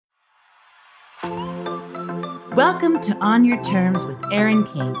Welcome to On Your Terms with Erin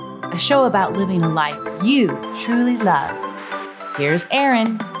King, a show about living a life you truly love. Here's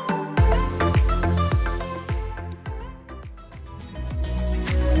Erin.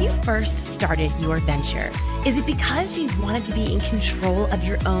 When you first started your venture, is it because you wanted to be in control of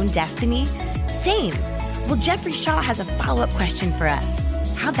your own destiny? Same. Well, Jeffrey Shaw has a follow-up question for us.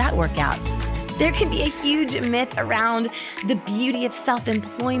 How'd that work out? There can be a huge myth around the beauty of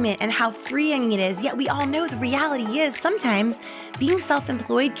self-employment and how freeing it is, yet we all know the reality is sometimes being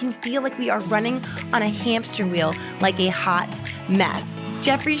self-employed can feel like we are running on a hamster wheel like a hot mess.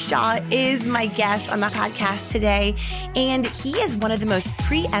 Jeffrey Shaw is my guest on the podcast today, and he is one of the most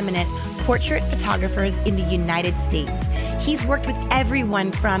preeminent portrait photographers in the United States. He's worked with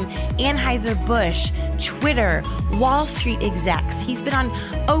everyone from Anheuser-Busch, Twitter, Wall Street execs. He's been on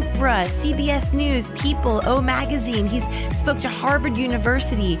Oprah, CBS News, People, O Magazine. He's spoke to Harvard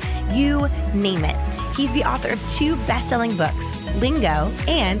University, you name it. He's the author of 2 best-selling books, Lingo,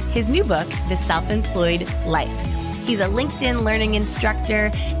 and his new book, The Self-Employed Life. He's a LinkedIn learning instructor,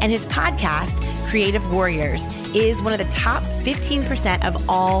 and his podcast, Creative Warriors, is one of the top 15% of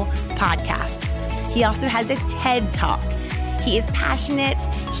all podcasts. He also has a TED Talk. He is passionate,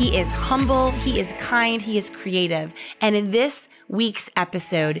 he is humble, he is kind, he is creative. And in this week's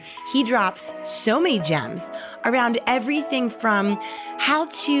episode, he drops so many gems around everything from how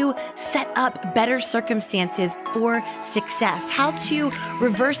to set up better circumstances for success, how to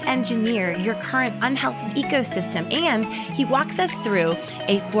reverse engineer your current unhealthy ecosystem, and he walks us through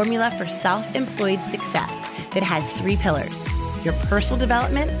a formula for self-employed success that has 3 pillars: your personal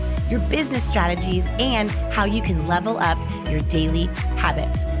development, your business strategies, and how you can level up your daily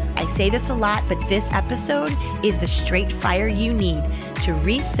habits. I say this a lot, but this episode is the straight fire you need to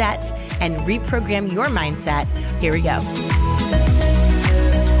reset and reprogram your mindset. Here we go.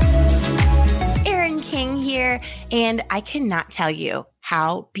 Erin King here, and I cannot tell you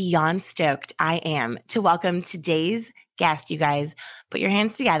how beyond stoked I am to welcome today's guest, you guys. Put your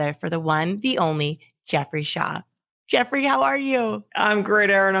hands together for the one, the only, Jeffrey Shaw. Jeffrey, how are you? I'm great,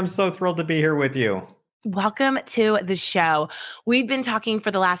 Erin. I'm so thrilled to be here with you. Welcome to the show. We've been talking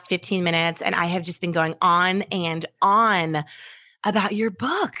for the last 15 minutes, and I have just been going on and on about your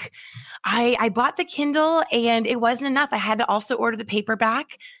book. I bought the Kindle, and it wasn't enough. I had to also order the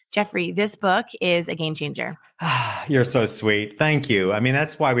paperback. Jeffrey, this book is a game changer. You're so sweet. Thank you. I mean,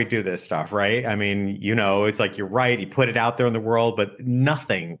 that's why we do this stuff, right? I mean, you know, it's like you're right. You put it out there in the world, but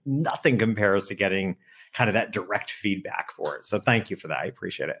nothing compares to getting kind of that direct feedback for it. So thank you for that. I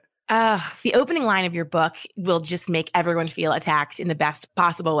appreciate it. The opening line of your book will just make everyone feel attacked in the best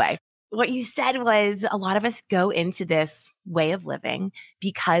possible way. What you said was a lot of us go into this way of living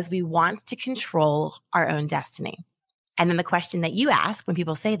because we want to control our own destiny. And then the question that you ask when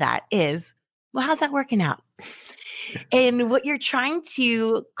people say that is, well, how's that working out? And what you're trying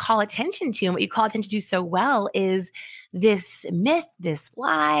to call attention to, and what you call attention to so well, is this myth, this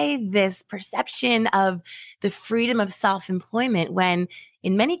lie, this perception of the freedom of self-employment, when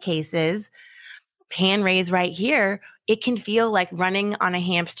in many cases, hand raise right here, it can feel like running on a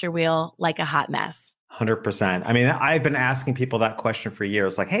hamster wheel like a hot mess. 100%. I mean, I've been asking people that question for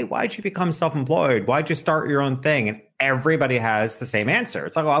years, like, hey, why'd you become self-employed? Why'd you start your own thing? And everybody has the same answer.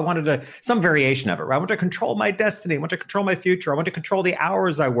 It's like, oh, I wanted some variation of it, right? I want to control my destiny. I want to control my future. I want to control the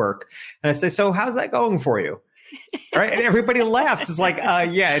hours I work. And I say, so how's that going for you? Right? And everybody laughs. It's like,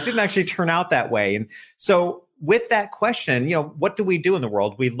 yeah, it didn't actually turn out that way. And so with that question, you know, what do we do in the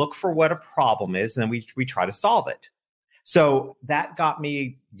world? We look for what a problem is, and then we try to solve it. So that got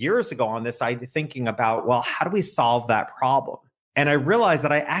me years ago on this idea, thinking about, well, how do we solve that problem? And I realized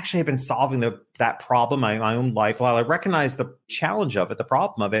that I actually have been solving that problem in my own life. While I recognize the challenge of it, the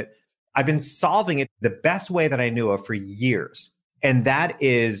problem of it, I've been solving it the best way that I knew of for years. And that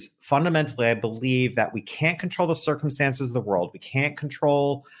is fundamentally, I believe that we can't control the circumstances of the world. We can't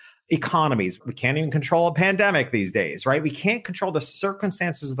control economies. We can't even control a pandemic these days, right? We can't control the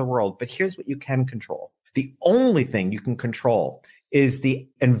circumstances of the world, but here's what you can control. The only thing you can control is the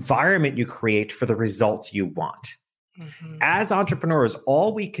environment you create for the results you want. Mm-hmm. As entrepreneurs,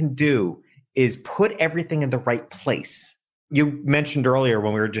 all we can do is put everything in the right place. You mentioned earlier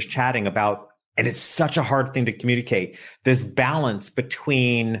when we were just chatting about, and it's such a hard thing to communicate, this balance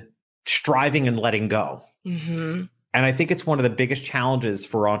between striving and letting go. Mm-hmm. And I think it's one of the biggest challenges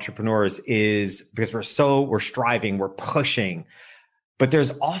for entrepreneurs is because we're striving, we're pushing, but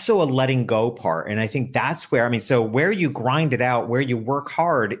there's also a letting go part. And I think that's where, so where you grind it out, where you work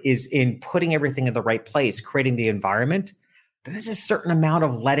hard is in putting everything in the right place, creating the environment. But there's a certain amount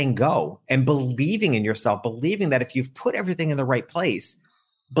of letting go and believing in yourself, believing that if you've put everything in the right place,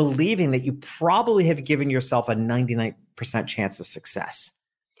 believing that you probably have given yourself a 99% chance of success.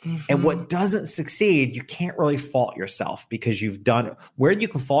 And what doesn't succeed, you can't really fault yourself because you've done. Where you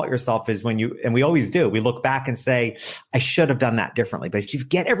can fault yourself is when you, and we always do, we look back and say, I should have done that differently. But if you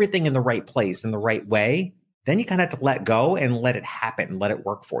get everything in the right place, in the right way, then you kind of have to let go and let it happen and let it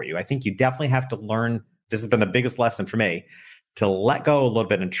work for you. I think you definitely have to learn. This has been the biggest lesson for me, to let go a little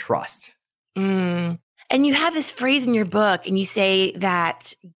bit and trust. And you have this phrase in your book, and you say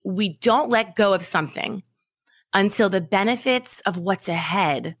that we don't let go of something until the benefits of what's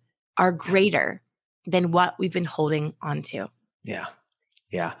ahead are greater than what we've been holding on to. Yeah.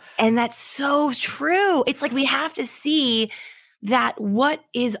 Yeah. And that's so true. It's like we have to see that what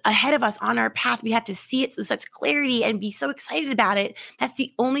is ahead of us on our path, we have to see it with such clarity and be so excited about it. That's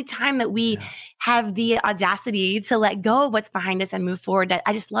the only time that we have the audacity to let go of what's behind us and move forward.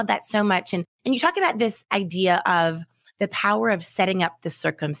 I just love that so much. And you talk about this idea of the power of setting up the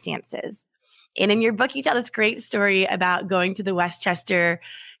circumstances. And in your book, you tell this great story about going to the Westchester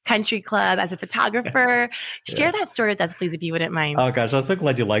Country Club as a photographer. Share that story with us, please, if you wouldn't mind. Oh gosh, I'm so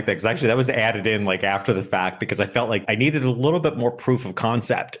glad you like that, because actually that was added in like after the fact, because I felt like I needed a little bit more proof of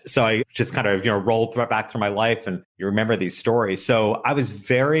concept. So I just kind of, rolled back through my life, and you remember these stories. So I was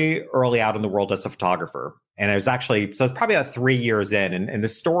very early out in the world as a photographer. And I was actually, so I was probably about 3 years in. And the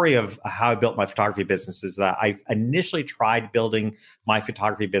story of how I built my photography business is that I initially tried building my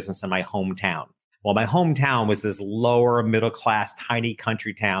photography business in my hometown. Well, my hometown was this lower middle class, tiny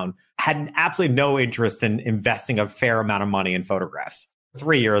country town, had absolutely no interest in investing a fair amount of money in photographs.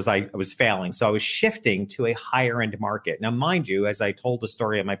 3 years, I was failing. So I was shifting to a higher end market. Now, mind you, as I told the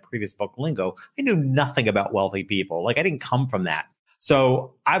story in my previous book, Lingo, I knew nothing about wealthy people. Like I didn't come from that.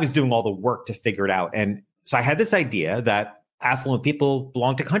 So I was doing all the work to figure it out. And so I had this idea that affluent people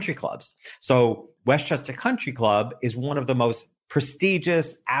belong to country clubs. So Westchester Country Club is one of the most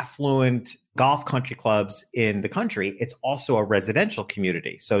prestigious, affluent golf country clubs in the country. It's also a residential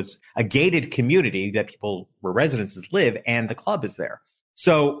community. So it's a gated community that people where residences live, and the club is there.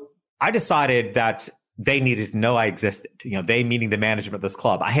 So I decided that they needed to know I existed, they meaning the management of this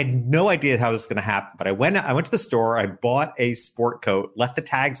club. I had no idea how this was going to happen, but I went to the store, I bought a sport coat, left the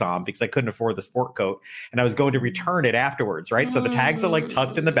tags on because I couldn't afford the sport coat, and I was going to return it afterwards, right? So the tags are like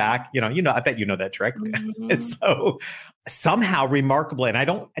tucked in the back, I bet you know that trick. And so somehow remarkably, and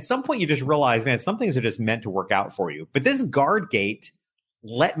at some point you just realize, man, some things are just meant to work out for you. But this guard gate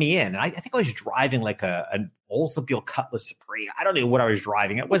let me in. And I think I was driving like an Oldsmobile Cutlass Supreme. I don't know what I was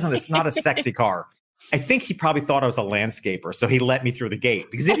driving. It's not a sexy car. I think he probably thought I was a landscaper. So he let me through the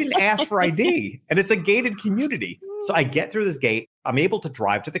gate because he didn't ask for ID, and it's a gated community. So I get through this gate. I'm able to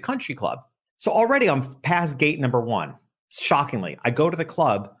drive to the country club. So already I'm past gate number 1. Shockingly, I go to the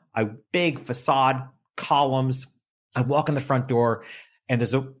club, a big facade, columns. I walk in the front door, and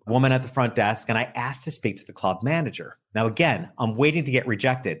there's a woman at the front desk, and I asked to speak to the club manager. Now, again, I'm waiting to get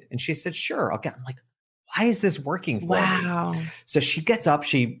rejected. And she said, sure, I'll get. I'm like, why is this working for me? So she gets up,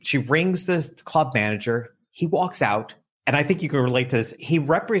 she rings the club manager. He walks out, and I think you can relate to this. He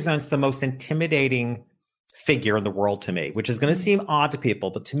represents the most intimidating figure in the world to me, which is going to seem odd to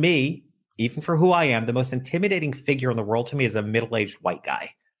people. But to me, even for who I am, the most intimidating figure in the world to me is a middle-aged white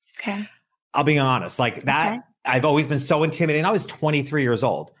guy. Okay. I'll be honest, like that. Okay. I've always been so intimidating. I was 23 years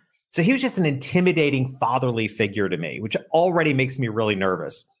old. So he was just an intimidating fatherly figure to me, which already makes me really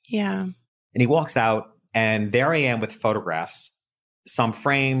nervous. Yeah. And he walks out, and there I am with photographs, some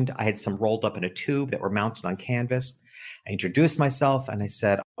framed. I had some rolled up in a tube that were mounted on canvas. I introduced myself and I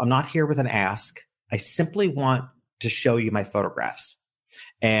said, I'm not here with an ask. I simply want to show you my photographs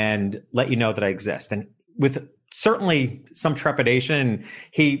and let you know that I exist. And with certainly some trepidation,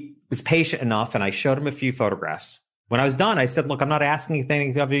 he was patient enough, and I showed him a few photographs. When I was done, I said, look, I'm not asking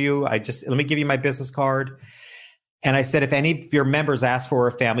anything of you. Let me give you my business card. And I said, if any of your members ask for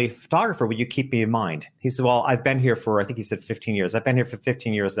a family photographer, will you keep me in mind? He said, well, I've been here for, I think he said 15 years. I've been here for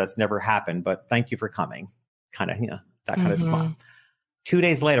 15 years. That's never happened, but thank you for coming. Kind of, that kind of smile. 2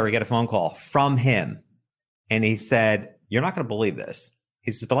 days later, I get a phone call from him. And he said, you're not going to believe this.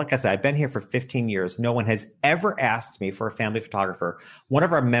 He says, but like I said, I've been here for 15 years. No one has ever asked me for a family photographer. One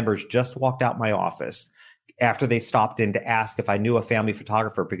of our members just walked out my office after they stopped in to ask if I knew a family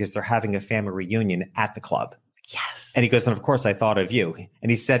photographer because they're having a family reunion at the club. Yes. And he goes, and of course I thought of you.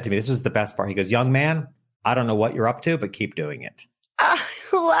 And he said to me, this was the best part. He goes, young man, I don't know what you're up to, but keep doing it. I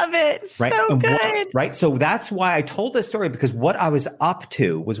love it. Right? So good. Right. So that's why I told this story, because what I was up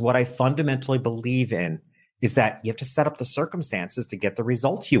to was what I fundamentally believe in is that you have to set up the circumstances to get the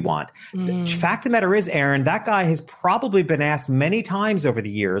results you want. The fact of the matter is, Erin, that guy has probably been asked many times over the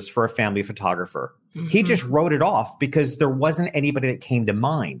years for a family photographer. He just wrote it off because there wasn't anybody that came to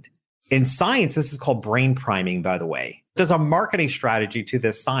mind. In science, this is called brain priming, by the way. There's a marketing strategy to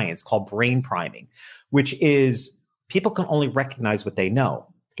this science called brain priming, which is people can only recognize what they know.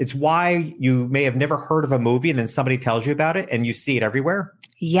 It's why you may have never heard of a movie and then somebody tells you about it and you see it everywhere.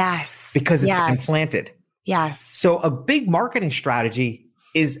 Yes. Because it's implanted. Yes. So a big marketing strategy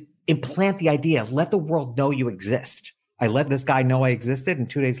is implant the idea. Let the world know you exist. I let this guy know I existed. And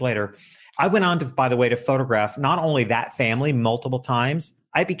 2 days later, I went on to, by the way, to photograph not only that family multiple times,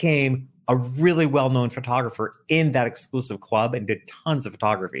 I became a really well-known photographer in that exclusive club and did tons of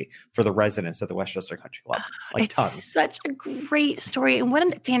photography for the residents of the Westchester Country Club, tons. Such a great story. And what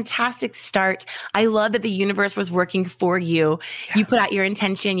a fantastic start. I love that the universe was working for you. Yeah. You put out your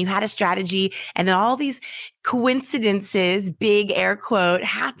intention, you had a strategy, and then all these coincidences, big air quote,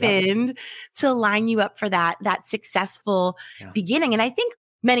 happened to line you up for that successful beginning. And I think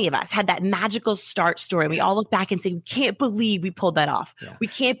many of us had that magical start story. We all look back and say, we can't believe we pulled that off. Yeah. We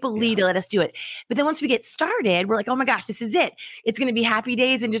can't believe they let us do it. But then once we get started, we're like, oh my gosh, this is it. It's going to be happy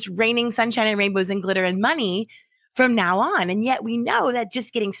days and just raining sunshine and rainbows and glitter and money from now on. And yet we know that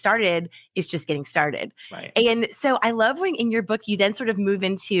just getting started is just getting started. Right. And so I love when in your book, you then sort of move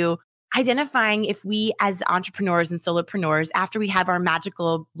into identifying if we as entrepreneurs and solopreneurs, after we have our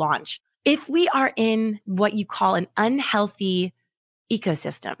magical launch, if we are in what you call an unhealthy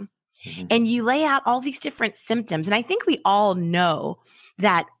ecosystem. And you lay out all these different symptoms. And I think we all know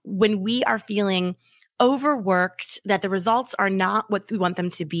that when we are feeling overworked, that the results are not what we want them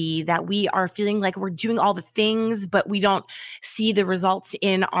to be, that we are feeling like we're doing all the things, but we don't see the results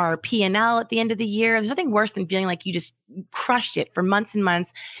in our P&L at the end of the year. There's nothing worse than feeling like you just crushed it for months and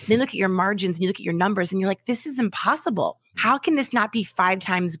months. And then look at your margins and you look at your numbers and you're like, this is impossible. How can this not be 5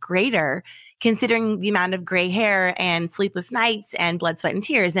 times greater considering the amount of gray hair and sleepless nights and blood, sweat, and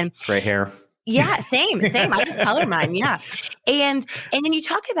tears? And gray hair. Yeah, same. I just color mine. Yeah. And then you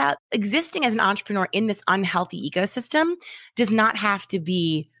talk about existing as an entrepreneur in this unhealthy ecosystem does not have to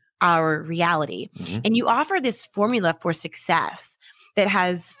be our reality. And you offer this formula for success that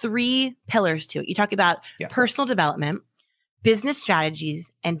has 3 pillars to it. You talk about personal development, business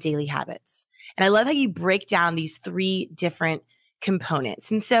strategies, and daily habits. And I love how you break down these 3 different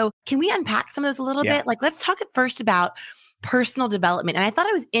components. And so can we unpack some of those a little bit? Like, let's talk at first about personal development. And I thought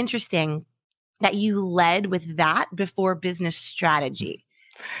it was interesting that you led with that before business strategy.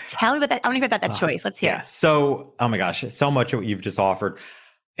 Tell me about that. I want to hear about that choice. Let's hear. Yeah. So, oh my gosh, so much of what you've just offered.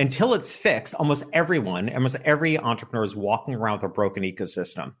 Until it's fixed, almost every entrepreneur is walking around with a broken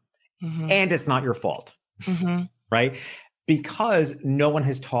ecosystem. And it's not your fault, right? Because no one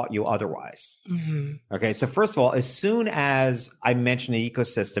has taught you otherwise. Okay. So first of all, as soon as I mention the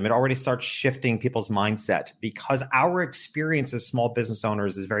ecosystem, it already starts shifting people's mindset because our experience as small business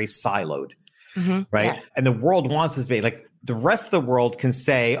owners is very siloed. Right. Yes. And the world wants us to be like, the rest of the world can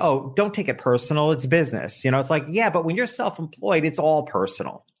say, oh, don't take it personal. It's business. It's like, yeah, but when you're self-employed, it's all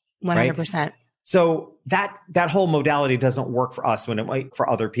personal. 100%. Right? So that whole modality doesn't work for us when it might for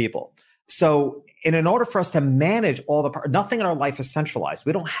other people. So in order for us to manage all nothing in our life is centralized.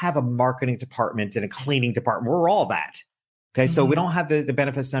 We don't have a marketing department and a cleaning department. We're all that. Okay. So we don't have the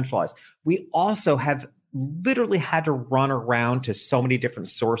benefits centralized. We also have literally had to run around to so many different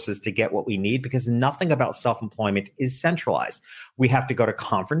sources to get what we need because nothing about self-employment is centralized. We have to go to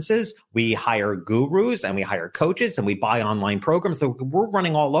conferences, we hire gurus and we hire coaches and we buy online programs. So we're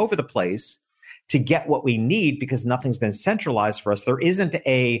running all over the place to get what we need because nothing's been centralized for us. There isn't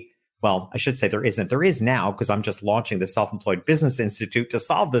I should say there isn't. There is now because I'm just launching the Self-Employed Business Institute to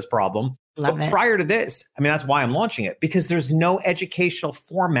solve this problem. But prior to this, that's why I'm launching it, because there's no educational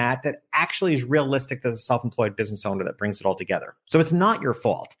format that actually is realistic as a self-employed business owner that brings it all together. So it's not your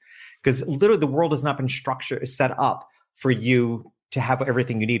fault because literally the world has not been set up for you to have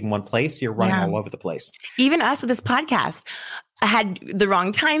everything you need in one place. You're running all over the place. Even us with this podcast, I had the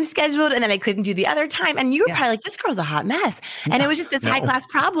wrong time scheduled and then I couldn't do the other time. And you were probably like, this girl's a hot mess. And it was just this high class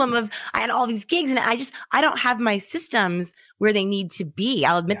problem of I had all these gigs and I don't have my systems where they need to be.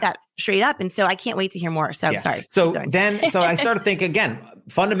 I'll admit that straight up. And so I can't wait to hear more. So sorry. So I started thinking again,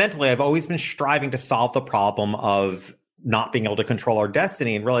 fundamentally, I've always been striving to solve the problem of not being able to control our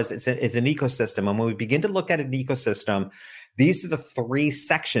destiny and realize it's an ecosystem. And when we begin to look at an ecosystem, these are the 3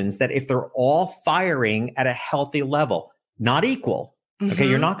 sections that if they're all firing at a healthy level, not equal. Okay.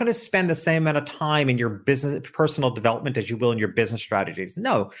 You're not going to spend the same amount of time in your business, personal development as you will in your business strategies.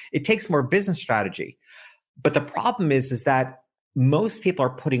 No, it takes more business strategy. But the problem is that most people are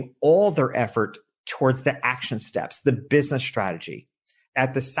putting all their effort towards the action steps, the business strategy,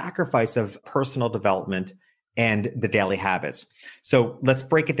 at the sacrifice of personal development and the daily habits. So let's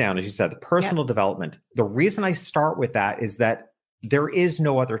break it down. As you said, the personal development. The reason I start with that is that there is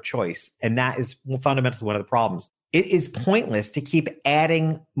no other choice. And that is fundamentally one of the problems. It is pointless to keep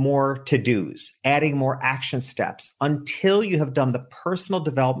adding more to-dos, adding more action steps until you have done the personal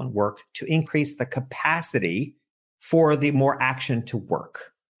development work to increase the capacity for the more action to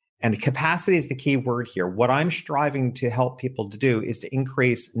work. And capacity is the key word here. What I'm striving to help people to do is to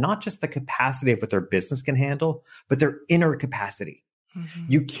increase not just the capacity of what their business can handle, but their inner capacity. Mm-hmm.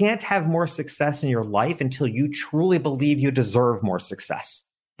 You can't have more success in your life until you truly believe you deserve more success.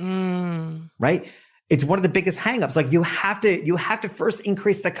 Right? It's one of the biggest hangups. Like you have to first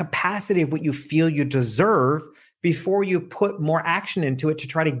increase the capacity of what you feel you deserve before you put more action into it to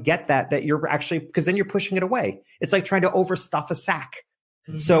try to get that you're actually, because then you're pushing it away. It's like trying to overstuff a sack.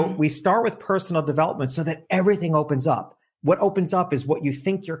 Mm-hmm. So we start with personal development so that everything opens up. What opens up is what you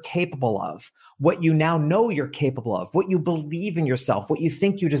think you're capable of, what you now know you're capable of, what you believe in yourself, what you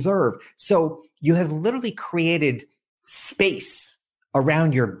think you deserve. So you have literally created space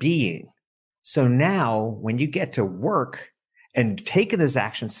around your being. So now when you get to work and take those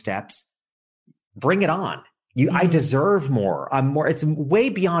action steps, bring it on. I deserve more. I'm more. It's way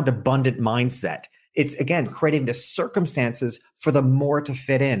beyond abundant mindset. It's again, creating the circumstances for the more to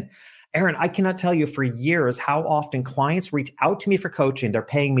fit in. Erin, I cannot tell you for years how often clients reach out to me for coaching. They're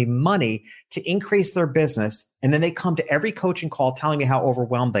paying me money to increase their business. And then they come to every coaching call telling me how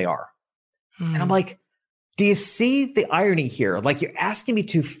overwhelmed they are. And I'm like, do you see the irony here? Like you're asking me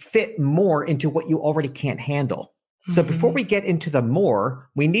to fit more into what you already can't handle. So before we get into the more,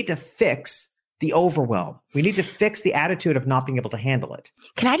 we need to fix the overwhelm. We need to fix the attitude of not being able to handle it.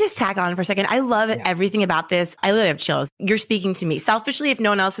 Can I just tag on for a second? I love everything about this. I literally have chills. You're speaking to me. Selfishly, if no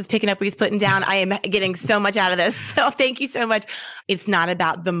one else is picking up what he's putting down, I am getting so much out of this. So thank you so much. It's not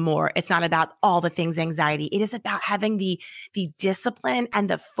about the more. It's not about all the things anxiety. It is about having the discipline and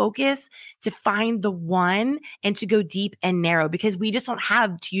the focus to find the one and to go deep and narrow, because we just don't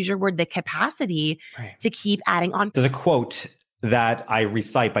have, to use your word, the capacity to keep adding on. There's a quote that I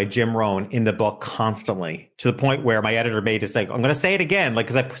recite by Jim Rohn in the book constantly, to the point where my editor made it say, I'm going to say it again, like,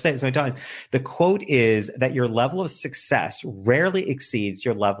 because I say it so many times. The quote is that your level of success rarely exceeds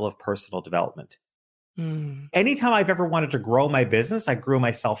your level of personal development. Anytime I've ever wanted to grow my business, I grew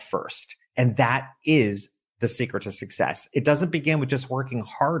myself first. And that is the secret to success. It doesn't begin with just working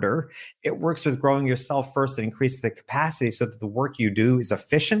harder. It works with growing yourself first and increase the capacity so that the work you do is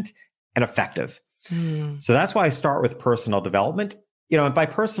efficient and effective. So that's why I start with personal development. And by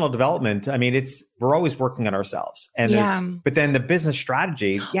personal development, I mean, we're always working on ourselves. And but then the business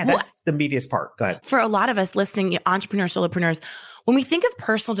strategy, that's the meatiest part. Go ahead. For a lot of us listening, entrepreneurs, solopreneurs, when we think of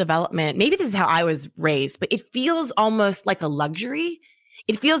personal development, maybe this is how I was raised, but it feels almost like a luxury.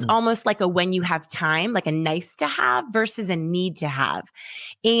 It feels almost like a when you have time, like a nice to have versus a need to have.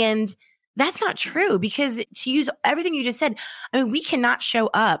 And that's not true, because to use everything you just said, I mean, we cannot show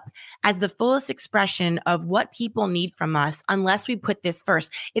up as the fullest expression of what people need from us unless we put this first.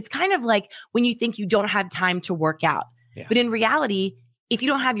 It's kind of like when you think you don't have time to work out. But in reality, if you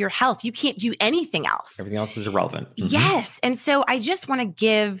don't have your health, you can't do anything else. Everything else is irrelevant. Yes. And so I just want to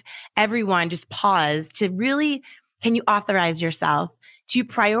give everyone just pause to really, can you authorize yourself to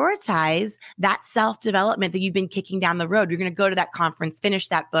prioritize that self-development that you've been kicking down the road? You're going to go to that conference, finish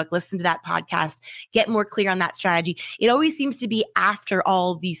that book, listen to that podcast, get more clear on that strategy. It always seems to be after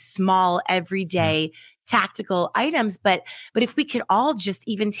all these small, everyday tactical items. But if we could all just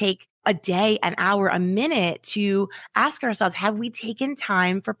even take a day, an hour, a minute to ask ourselves, have we taken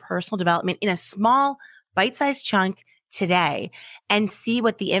time for personal development in a small, bite-sized chunk today, and see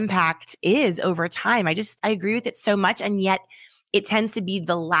what the impact is over time? I agree with it so much. And yet it tends to be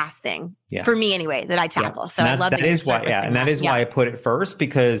the last thing for me anyway that I tackle. So I love that. That is why I put it first,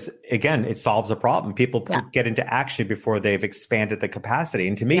 because again, it solves a problem. People get into action before they've expanded the capacity.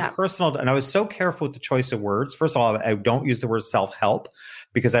 And to me, personal, and I was so careful with the choice of words. First of all, I don't use the word self-help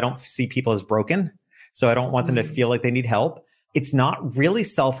because I don't see people as broken. So I don't want them to feel like they need help. It's not really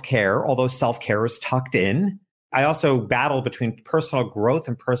self-care, although self-care is tucked in. I also battle between personal growth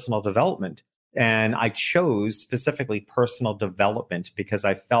and personal development. And I chose specifically personal development because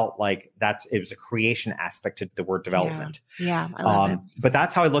I felt like it was a creation aspect to the word development. I love it. But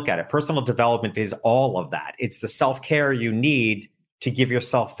that's how I look at it. Personal development is all of that. It's the self-care you need to give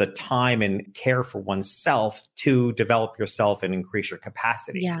yourself the time and care for oneself to develop yourself and increase your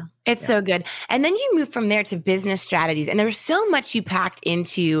capacity. Yeah, it's so good. And then you move from there to business strategies. And there's so much you packed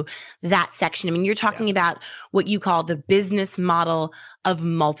into that section. I mean, you're talking about what you call the business model of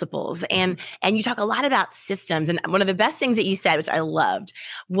multiples. And you talk a lot about systems. And one of the best things that you said, which I loved,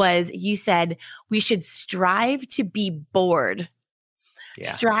 was you said we should strive to be bored.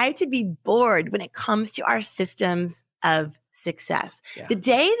 Yeah. Strive to be bored when it comes to our systems of success. Yeah. The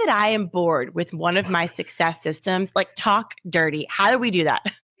day that I am bored with one of my success systems, like talk dirty, how do we do that?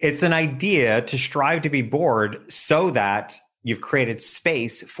 It's an idea to strive to be bored so that you've created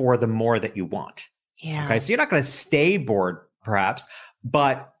space for the more that you want. Yeah. Okay. So you're not going to stay bored, perhaps,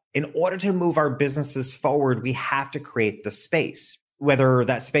 but in order to move our businesses forward, we have to create the space, whether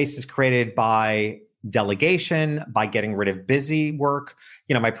that space is created by delegation, by getting rid of busy work.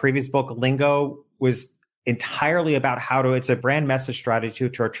 You know, my previous book, Lingo, was entirely about it's a brand message strategy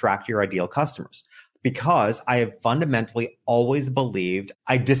to attract your ideal customers. Because I have fundamentally always believed,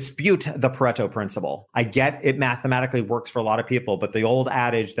 I dispute the Pareto principle. I get it mathematically works for a lot of people, but the old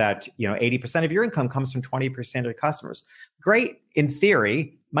adage that, 80% of your income comes from 20% of your customers. Great in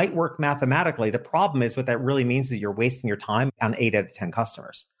theory, might work mathematically. The problem is what that really means is you're wasting your time on 8 out of 10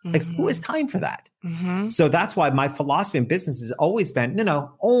 customers. Like, who has time for that? So that's why my philosophy in business has always been,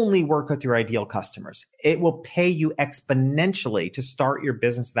 only work with your ideal customers. It will pay you exponentially to start your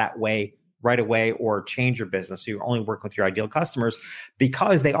business that way right away or change your business. So you only work with your ideal customers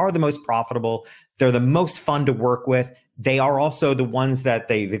because they are the most profitable. They're the most fun to work with. They are also the ones that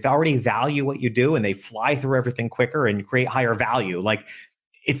they've already value what you do and they fly through everything quicker and create higher value. Like,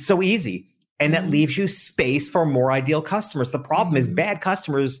 it's so easy. And that leaves you space for more ideal customers. The problem is bad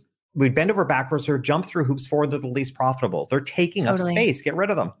customers, we bend over backwards or jump through hoops for they're the least profitable. They're taking up space. Get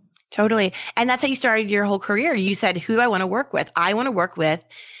rid of them. Totally. And that's how you started your whole career. You said, who do I want to work with? I want to work with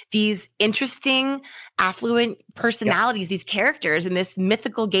these interesting, affluent personalities, these characters in this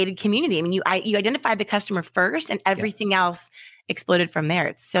mythical gated community. I mean, you identified the customer first and everything else exploded from there.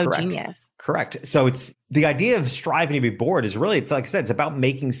 It's so genius. Correct. So it's the idea of striving to be bored is really, it's like I said, it's about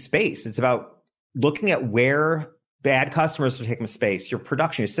making space. It's about looking at where bad customers are taking space, your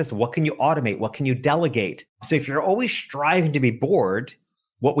production, your system. What can you automate? What can you delegate? So if you're always striving to be bored,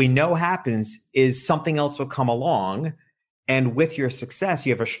 what we know happens is something else will come along. And with your success,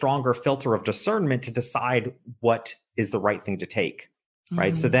 you have a stronger filter of discernment to decide what is the right thing to take,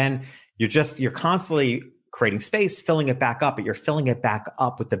 right? So then you're constantly creating space, filling it back up, but you're filling it back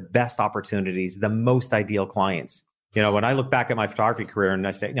up with the best opportunities, the most ideal clients. When I look back at my photography career and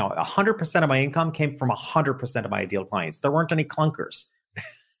I say, 100% of my income came from 100% of my ideal clients. There weren't any clunkers.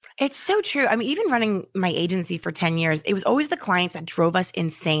 It's so true. I mean, even running my agency for 10 years, it was always the clients that drove us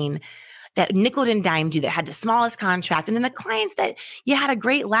insane, that nickel and dimed you, that had the smallest contract. And then the clients that you had a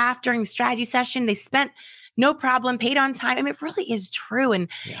great laugh during the strategy session, they spent no problem, paid on time. I mean, it really is true. And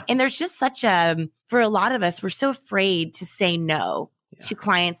there's just for a lot of us, we're so afraid to say no to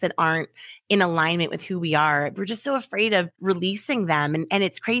clients that aren't in alignment with who we are. We're just so afraid of releasing them. And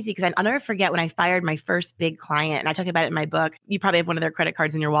it's crazy because I'll never forget when I fired my first big client, and I talk about it in my book. You probably have one of their credit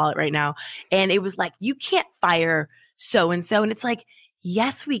cards in your wallet right now. And it was like, you can't fire so-and-so. And it's like,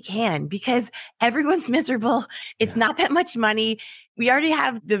 yes, we can, because everyone's miserable. It's not that much money. We already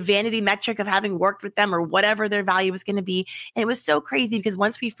have the vanity metric of having worked with them or whatever their value was going to be. And it was so crazy because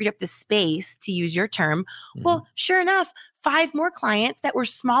once we freed up the space, to use your term, well, sure enough, 5 more clients that were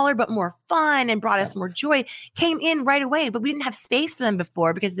smaller but more fun and brought us more joy came in right away. But we didn't have space for them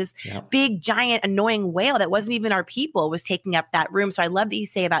before because this big, giant, annoying whale that wasn't even our people was taking up that room. So I love that you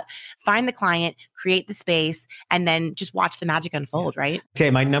say about find the client, create the space, and then just watch the magic unfold, right?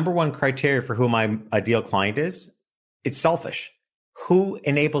 Okay, my number one criteria for who my ideal client is, it's selfish. Who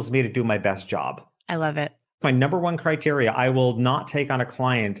enables me to do my best job? I love it. My number one criteria, I will not take on a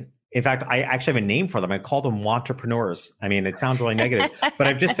client. In fact, I actually have a name for them. I call them entrepreneurs. I mean, it sounds really negative,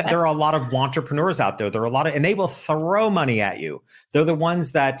 but there are a lot of entrepreneurs out there. There are a lot of, and they will throw money at you. They're the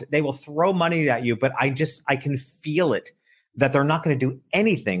ones that they will throw money at you, but I can feel it that they're not going to do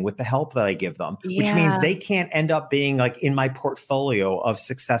anything with the help that I give them, which means they can't end up being like in my portfolio of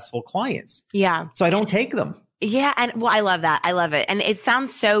successful clients. Yeah. So I don't take them. Yeah. And well, I love that. I love it. And it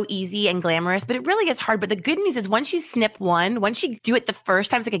sounds so easy and glamorous, but it really gets hard. But the good news is once you snip one, once you do it the first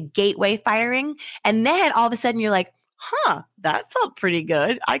time, it's like a gateway firing. And then all of a sudden you're like, that felt pretty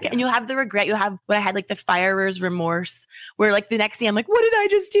good. And you'll have the regret. You'll have what I had, like the firer's remorse, where like the next day I'm like, what did I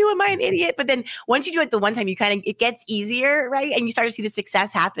just do? Am I an idiot? But then once you do it the one time, it gets easier, right? And you start to see the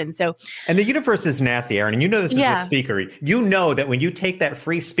success happen. So, and the universe is nasty, Erin. And you know this as a speaker. You know that when you take that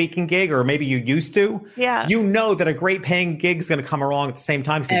free speaking gig, or maybe you used to, you know that a great paying gig is going to come along at the same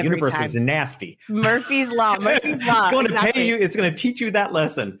time. So the universe is nasty. Murphy's Law. It's going to pay you. It's going to teach you that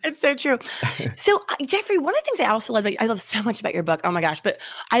lesson. It's so true. So Jeffrey, one of the things I also love I love so much about your book. Oh my gosh. But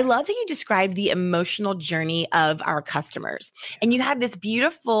I love that you describe the emotional journey of our customers. And you have this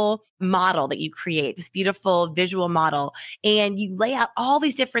beautiful model that you create, this beautiful visual model. And you lay out all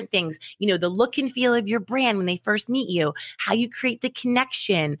these different things, the look and feel of your brand when they first meet you, how you create the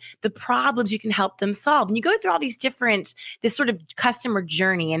connection, the problems you can help them solve. And you go through all these different, this sort of customer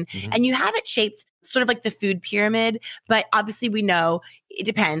journey. And you have it shaped sort of like the food pyramid, but obviously we know it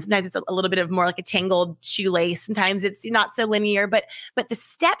depends. Sometimes it's a little bit of more like a tangled shoelace. Sometimes it's not so linear, but the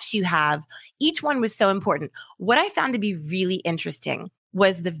steps you have, each one was so important. What I found to be really interesting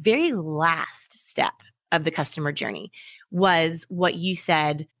was the very last step of the customer journey was what you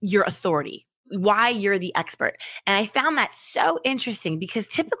said, your authority. Why you're the expert. And I found that so interesting because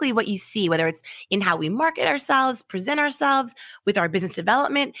typically what you see, whether it's in how we market ourselves, present ourselves with our business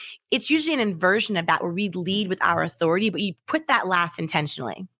development, it's usually an inversion of that where we lead with our authority, but you put that last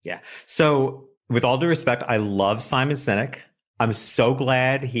intentionally. Yeah. So with all due respect, I love Simon Sinek. I'm so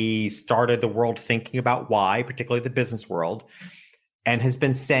glad he started the world thinking about why, particularly the business world, and has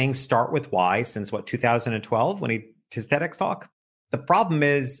been saying start with why since 2012 when his TEDx talk. The problem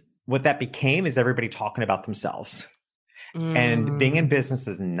is, what that became is everybody talking about themselves. And being in business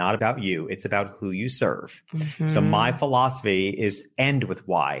is not about you. It's about who you serve. So my philosophy is end with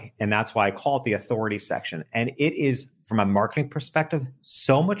why. And that's why I call it the authority section. And it is, from a marketing perspective,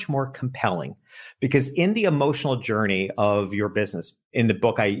 so much more compelling because in the emotional journey of your business, in the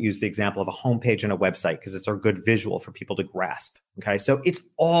book, I use the example of a homepage and a website because it's a good visual for people to grasp. Okay. So it's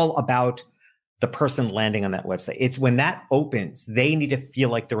all about the person landing on that website. It's when that opens, they need to feel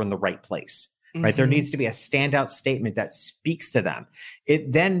like they're in the right place, right? There needs to be a standout statement that speaks to them.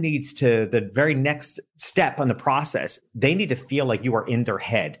 It then needs to the very next step on the process. They need to feel like you are in their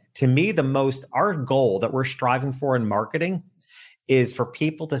head. To me, our goal that we're striving for in marketing is for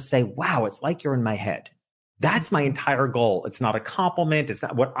people to say, wow, it's like you're in my head. That's my entire goal. It's not a compliment. It's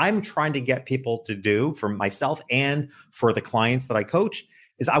not what I'm trying to get people to do for myself and for the clients that I coach.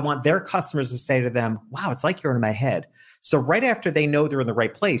 Is I want their customers to say to them, wow, it's like you're in my head. So right after they know they're in the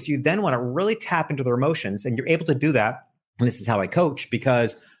right place, you then want to really tap into their emotions. And you're able to do that. And this is how I coach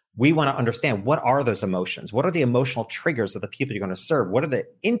because we want to understand what are those emotions? What are the emotional triggers of the people you're going to serve? What are the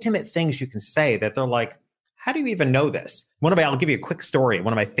intimate things you can say that they're like, how do you even know this? I'll give you a quick story.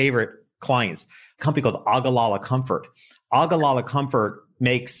 One of my favorite clients, a company called Ogallala Comfort. Ogallala Comfort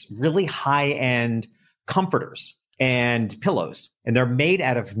makes really high-end comforters and pillows, and they're made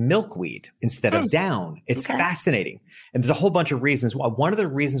out of milkweed instead of down. It's fascinating. And there's a whole bunch of reasons why. One of the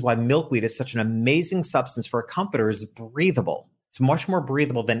reasons why milkweed is such an amazing substance for a comforter is breathable. It's much more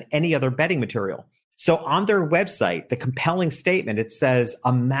breathable than any other bedding material. So on their website, the compelling statement, it says,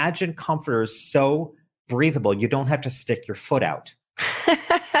 imagine comforters so breathable, you don't have to stick your foot out.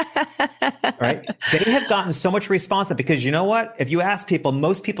 Right? They have gotten so much response because you know what? If you ask people,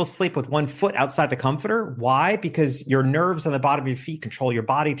 most people sleep with one foot outside the comforter. Why? Because your nerves on the bottom of your feet control your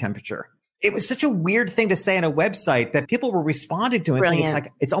body temperature. It was such a weird thing to say on a website that people were responding to. And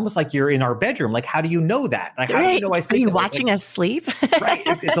it's almost like you're in our bedroom. Like, how do you know that? Like, how do you know I sleep? Are you watching us sleep? Right.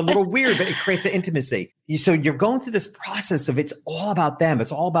 It's a little weird, but it creates an intimacy. So you're going through this process of it's all about them.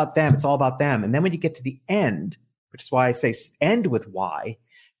 It's all about them. It's all about them. And then when you get to the end, which is why I say end with why,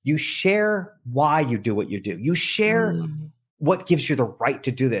 you share why you do what you do. You share what gives you the right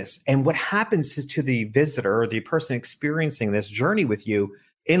to do this. And what happens to the visitor or the person experiencing this journey with you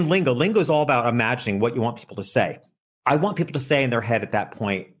in lingo. Lingo is all about imagining what you want people to say. I want people to say in their head at that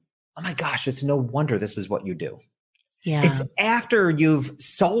point, oh my gosh, it's no wonder this is what you do. Yeah. It's after you've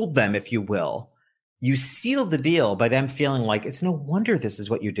sold them, if you will, you seal the deal by them feeling like it's no wonder this is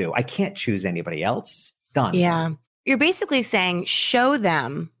what you do. I can't choose anybody else. Done. Yeah. You're basically saying, show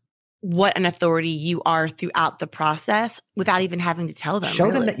them what an authority you are throughout the process without even having to tell them.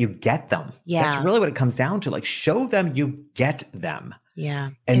 Show them that you get them. Yeah. That's really what it comes down to. Like, show them you get them. Yeah.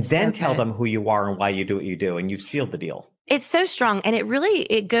 And then tell them who you are and why you do what you do. And you've sealed the deal. It's so strong. And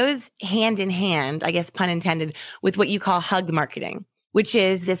it goes hand in hand, I guess, pun intended, with what you call hug marketing, which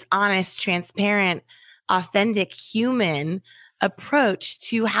is this honest, transparent, authentic human approach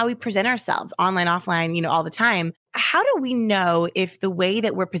to how we present ourselves online, offline, all the time. how do we know if the way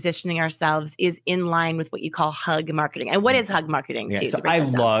that we're positioning ourselves is in line with what you call hug marketing? And what is hug marketing too? So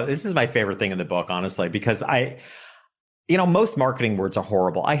this is my favorite thing in the book, honestly, because most marketing words are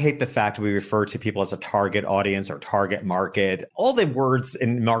horrible. I hate the fact we refer to people as a target audience or target market. All the words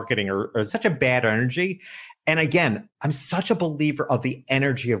in marketing are such a bad energy. And again, I'm such a believer of the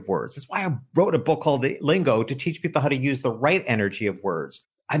energy of words. That's why I wrote a book called The Lingo to teach people how to use the right energy of words.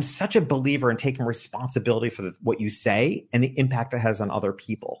 I'm such a believer in taking responsibility for what you say and the impact it has on other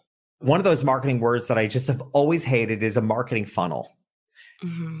people. One of those marketing words that I just have always hated is a marketing funnel.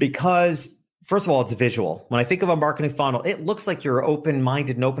 Because first of all, it's visual. When I think of a marketing funnel, it looks like you're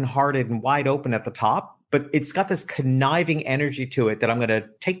open-minded and open-hearted and wide open at the top, but it's got this conniving energy to it that I'm going to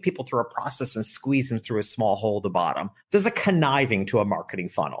take people through a process and squeeze them through a small hole at the bottom. There's a conniving to a marketing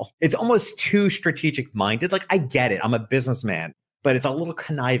funnel. It's almost too strategic-minded. Like, I get it. I'm a businessman, but it's a little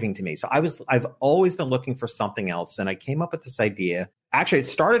conniving to me. So I've always been looking for something else. And I came up with this idea. Actually, it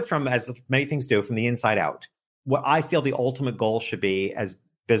started from, as many things do, from the inside out. What I feel the ultimate goal should be as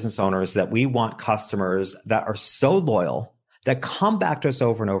business owners, that we want customers that are so loyal, that come back to us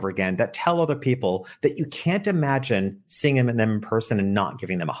over and over again, that tell other people that you can't imagine seeing them in person and not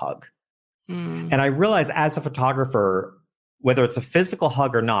giving them a hug. And I realize as a photographer, whether it's a physical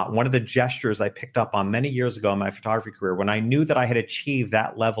hug or not, one of the gestures I picked up on many years ago in my photography career, when I knew that I had achieved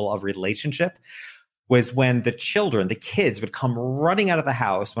that level of relationship, was when the kids would come running out of the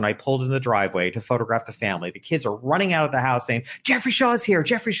house when I pulled in the driveway to photograph the family. The kids are running out of the house saying, Jeffrey Shaw's here,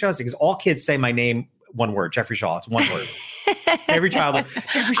 Jeffrey Shaw's here. Because all kids say my name, one word, Jeffrey Shaw. It's one word. Every child, like,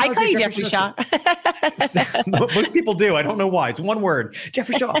 Jeffrey Shaw's I call here, you Jeffrey Shaw. Most people do. I don't know why. It's one word,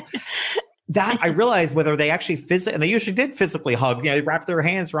 Jeffrey Shaw. That I realized whether they actually and they usually did physically hug, they wrapped their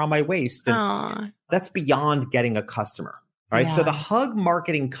hands around my waist. And that's beyond getting a customer. Right. Yeah. So the hug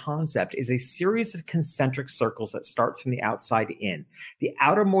marketing concept is a series of concentric circles that starts from the outside in. The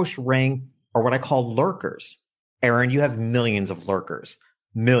outermost ring are what I call lurkers. Erin, you have millions of lurkers.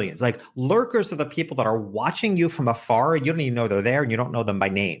 Millions. Like, lurkers are the people that are watching you from afar. You don't even know they're there and you don't know them by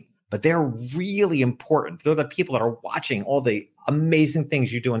name, but they're really important. They're the people that are watching all the amazing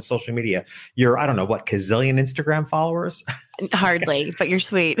things you do on social media. You're, I don't know, what, gazillion Instagram followers? Hardly, but you're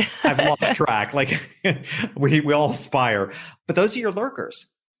sweet. I've lost track. Like, we all aspire, but those are your lurkers.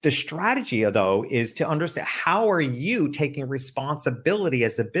 The strategy, though, is to understand, how are you taking responsibility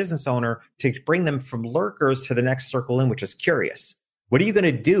as a business owner to bring them from lurkers to the next circle in, which is curious. What are you going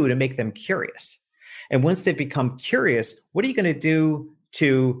to do to make them curious? And once they become curious, what are you going to do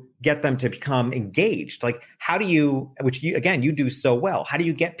to get them to become engaged? Like, how do you, which you, again, you do so well, how do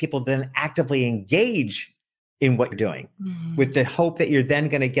you get people then actively engage in what you're doing with the hope that you're then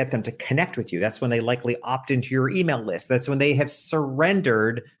going to get them to connect with you? That's when they likely opt into your email list. That's when they have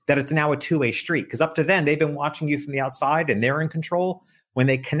surrendered that it's now a two-way street. Because up to then, they've been watching you from the outside and they're in control. When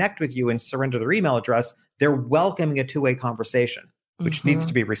they connect with you and surrender their email address, they're welcoming a two-way conversation, which needs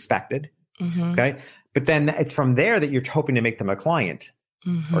to be respected. Okay. But then it's from there that you're hoping to make them a client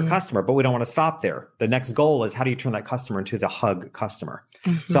or a customer, but we don't want to stop there. The next goal is, how do you turn that customer into the hug customer?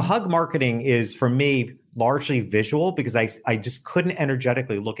 So hug marketing is, for me, largely visual, because I just couldn't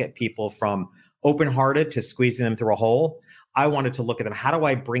energetically look at people from open-hearted to squeezing them through a hole. I wanted to look at them. How do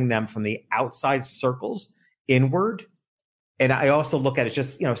I bring them from the outside circles inward? And I also look at it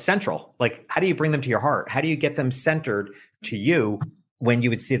just, central. Like, how do you bring them to your heart? How do you get them centered to you when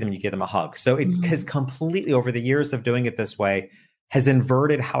you would see them and you give them a hug? So it has completely, over the years of doing it this way, has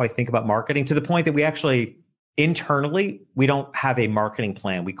inverted how I think about marketing, to the point that we actually, internally, we don't have a marketing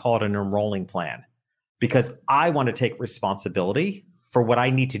plan. We call it an enrolling plan, because I want to take responsibility for what I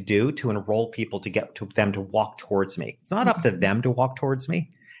need to do to enroll people, to get to them to walk towards me. It's not up to them to walk towards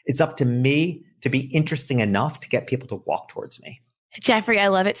me. It's up to me to be interesting enough to get people to walk towards me. Jeffrey, I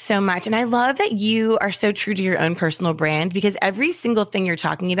love it so much. And I love that you are so true to your own personal brand, because every single thing you're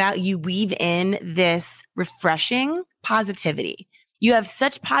talking about, you weave in this refreshing positivity. You have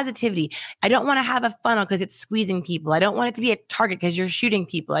such positivity. I don't want to have a funnel because it's squeezing people. I don't want it to be a target because you're shooting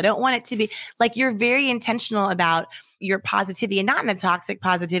people. I don't want it to be like, you're very intentional about your positivity, and not in a toxic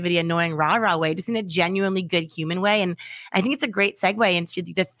positivity, annoying rah-rah way, just in a genuinely good human way. And I think it's a great segue into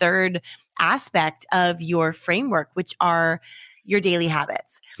the third aspect of your framework, which are your daily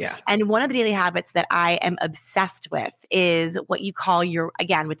habits. Yeah. And one of the daily habits that I am obsessed with is what you call your,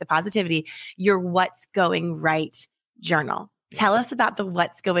 again, with the positivity, your what's going right journal. Tell us about the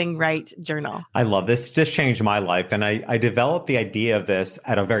What's Going Right journal. I love this. Just changed my life. And I developed the idea of this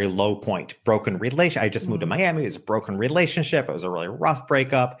at a very low point. Broken relation. I just moved to Miami. It was a broken relationship. It was a really rough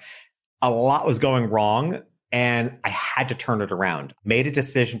breakup. A lot was going wrong. And I had to turn it around. Made a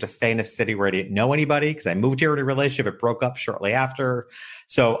decision to stay in a city where I didn't know anybody because I moved here in a relationship. It broke up shortly after.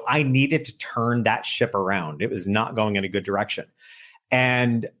 So I needed to turn that ship around. It was not going in a good direction.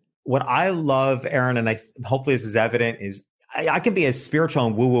 And what I love, Erin, and hopefully this is evident, is I can be as spiritual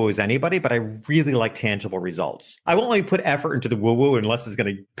and woo-woo as anybody, but I really like tangible results. I won't only put effort into the woo-woo unless it's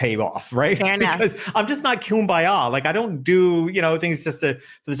going to pay off, right? Fair enough. Because I'm just not kumbaya. Like I don't do, things just for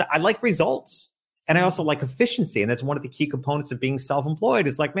this. I like results. And I also like efficiency. And that's one of the key components of being self-employed.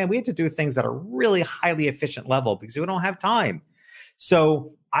 It's like, man, we have to do things at a really highly efficient level because we don't have time.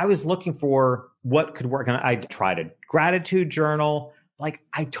 So I was looking for what could work. And I tried a gratitude journal. Like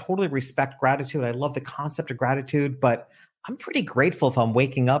I totally respect gratitude. I love the concept of gratitude, but I'm pretty grateful if I'm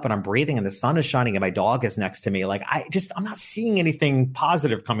waking up and I'm breathing and the sun is shining and my dog is next to me. Like I'm not seeing anything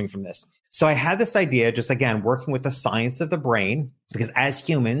positive coming from this. So I had this idea, just again, working with the science of the brain, because as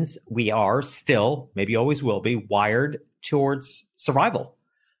humans, we are still, maybe always will be, wired towards survival.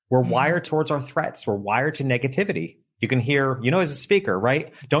 We're wired towards our threats. We're wired to negativity. You can hear, as a speaker,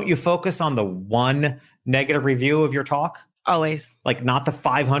 right? Don't you focus on the one negative review of your talk? Always. Like not the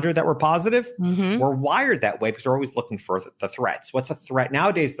 500 that were positive. Mm-hmm. We're wired that way because we're always looking for the threats. What's a threat?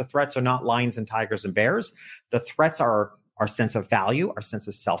 Nowadays, the threats are not lions and tigers and bears. The threats are our sense of value, our sense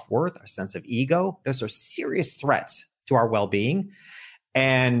of self-worth, our sense of ego. Those are serious threats to our well-being.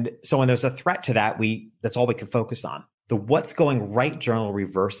 And so when there's a threat to that, that's all we can focus on. The What's Going Right journal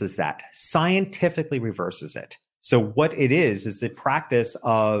reverses that, scientifically reverses it. So what it is the practice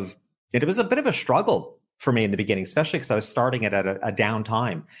of, it was a bit of a struggle for me in the beginning, especially because I was starting it at a down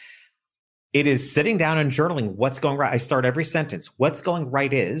time. It is sitting down and journaling what's going right. I start every sentence. What's going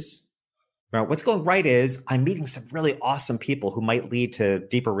right is, what's going right is I'm meeting some really awesome people who might lead to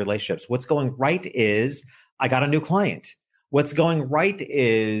deeper relationships. What's going right is I got a new client. What's going right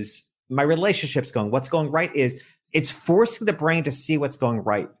is my relationship's going. What's going right is it's forcing the brain to see what's going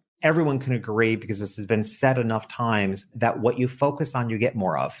right. Everyone can agree, because this has been said enough times, that what you focus on, you get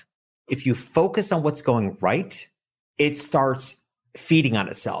more of. If you focus on what's going right, it starts feeding on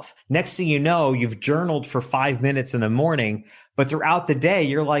itself. Next thing you know, you've journaled for 5 minutes in the morning, but throughout the day,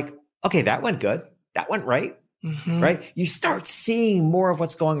 you're like, okay, that went good. That went right. Mm-hmm. Right? You start seeing more of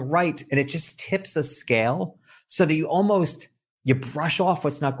what's going right, and it just tips a scale so that you brush off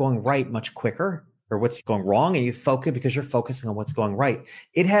what's not going right much quicker, or what's going wrong, and you focus because you're focusing on what's going right.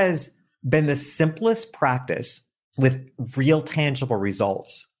 It has been the simplest practice with real tangible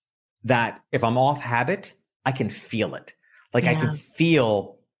results that if I'm off habit, I can feel it. Like I can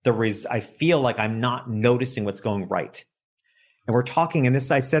feel I feel like I'm not noticing what's going right. And we're talking, and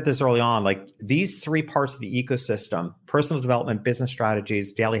I said this early on, like these three parts of the ecosystem, personal development, business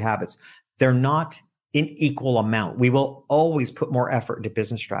strategies, daily habits, they're not in equal amount. We will always put more effort into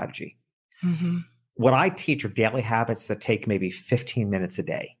business strategy. Mm-hmm. What I teach are daily habits that take maybe 15 minutes a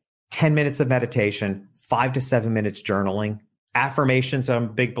day, 10 minutes of meditation, 5 to 7 minutes journaling, affirmations. I'm a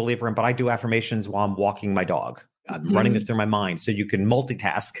big believer in, but I do affirmations while I'm walking my dog. I'm running this through my mind. So you can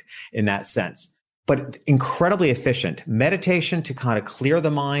multitask in that sense, but incredibly efficient. Meditation to kind of clear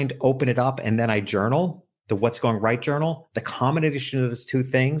the mind, open it up. And then I journal, the What's Going Right journal. The combination of those two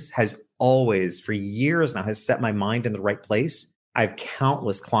things has always, for years now, has set my mind in the right place. I have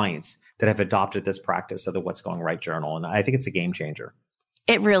countless clients that have adopted this practice of the What's Going Right journal. And I think it's a game changer.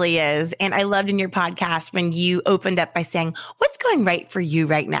 It really is. And I loved in your podcast when you opened up by saying, what's going right for you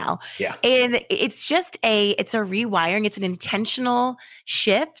right now? Yeah. And it's a rewiring. It's an intentional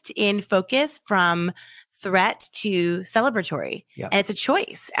shift in focus from threat to celebratory. Yep. And it's a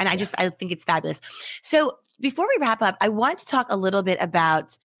choice. And I think it's fabulous. So before we wrap up, I want to talk a little bit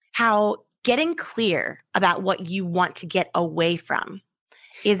about how getting clear about what you want to get away from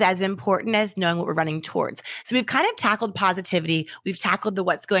is as important as knowing what we're running towards. So we've kind of tackled positivity. We've tackled the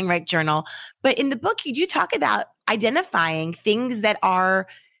What's Going Right journal. But in the book, you do talk about identifying things that are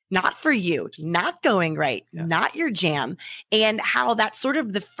not for you, not going right, not your jam, and how that's sort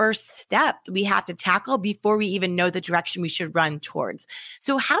of the first step we have to tackle before we even know the direction we should run towards.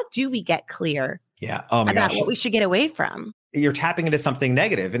 So how do we get clear about what we should get away from? You're tapping into something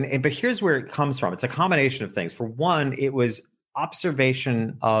negative. But here's where it comes from. It's a combination of things. For one, it was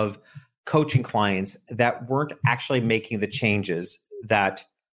observation of coaching clients that weren't actually making the changes that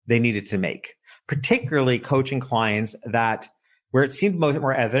they needed to make, particularly coaching clients that where it seemed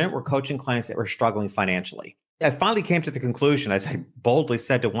more evident were coaching clients that were struggling financially. I finally came to the conclusion, as I boldly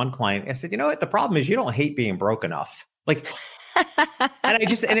said to one client, I said, you know what? The problem is you don't hate being broke enough. Like, and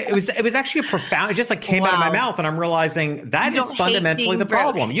it was actually a profound, it just like came out of my mouth, and I'm realizing that is fundamentally the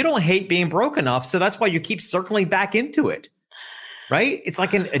problem. You don't hate being broke enough. So that's why you keep circling back into it. Right? It's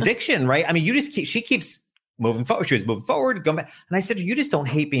like an addiction, right? I mean, she keeps moving forward. She was moving forward, going back. And I said, you just don't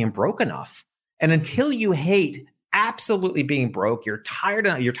hate being broke enough. And until you hate absolutely being broke, you're tired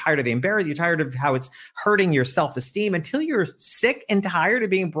of the embarrassment, you're tired of how it's hurting your self-esteem. Until you're sick and tired of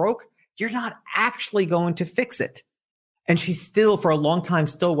being broke, you're not actually going to fix it. And she still, for a long time,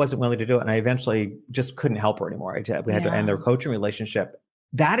 still wasn't willing to do it. And I eventually just couldn't help her anymore. We had to end their coaching relationship.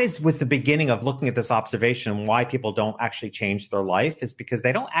 That was the beginning of looking at this observation and why people don't actually change their life is because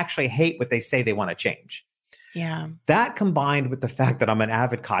they don't actually hate what they say they want to change. Yeah. That combined with the fact that I'm an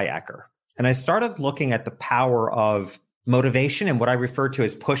avid kayaker. And I started looking at the power of motivation and what I refer to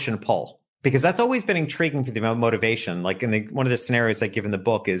as push and pull, because that's always been intriguing for the motivation. Like one of the scenarios I give in the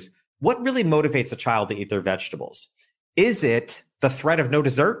book is what really motivates a child to eat their vegetables? Is it the threat of no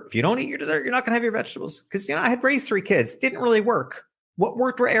dessert? If you don't eat your dessert, you're not going to have your vegetables. Because, I had raised 3 kids. Didn't really work. What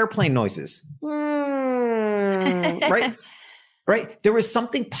worked were airplane noises. Right? Right? There was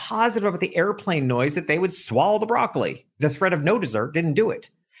something positive about the airplane noise that they would swallow the broccoli. The threat of no dessert didn't do it.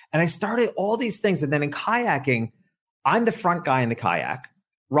 And I started all these things. And then in kayaking, I'm the front guy in the kayak.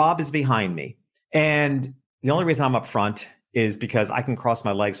 Rob is behind me. And the only reason I'm up front is because I can cross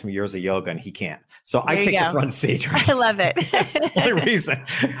my legs from years of yoga and he can't. So I take the front seat. Right? I love it. That's the only reason.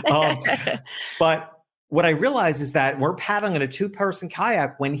 But what I realize is that we're paddling in a 2-person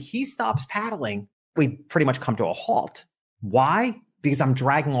kayak. When he stops paddling, we pretty much come to a halt. Why? Because I'm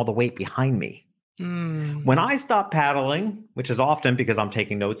dragging all the weight behind me. When I stop paddling, which is often because I'm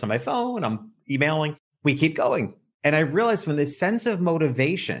taking notes on my phone, I'm emailing, we keep going. And I realized from this sense of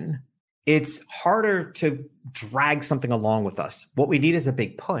motivation, it's harder to drag something along with us. What we need is a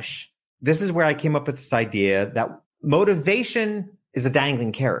big push. This is where I came up with this idea that motivation is a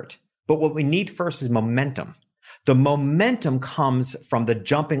dangling carrot. But what we need first is momentum. The momentum comes from the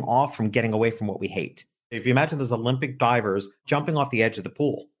jumping off, from getting away from what we hate. If you imagine those Olympic divers jumping off the edge of the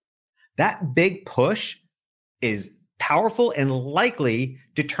pool, that big push is powerful and likely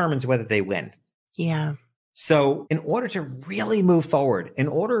determines whether they win. Yeah. So in order to really move forward, in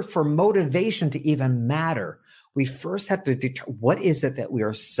order for motivation to even matter, we first have to determine what is it that we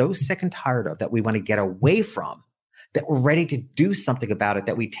are so sick and tired of that we want to get away from, that we're ready to do something about it,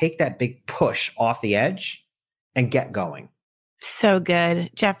 that we take that big push off the edge and get going. So good,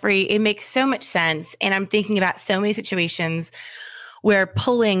 Jeffrey. It makes so much sense. And I'm thinking about so many situations where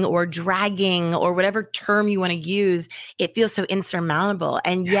pulling or dragging or whatever term you want to use, it feels so insurmountable.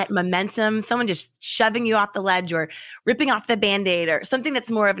 And yet momentum, someone just shoving you off the ledge or ripping off the Band-Aid or something that's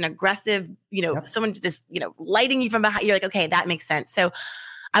more of an aggressive, someone just, lighting you from behind. You're like, okay, that makes sense. So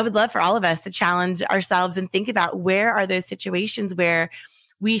I would love for all of us to challenge ourselves and think about where are those situations where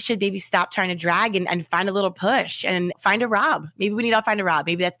we should maybe stop trying to drag and find a little push and find a Rob. Maybe we need to all find a Rob.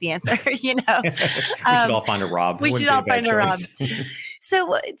 Maybe that's the answer, We should all find a Rob. We should all find a Rob.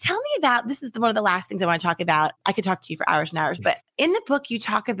 So tell me about, this is one of the last things I want to talk about. I could talk to you for hours and hours, but in the book, you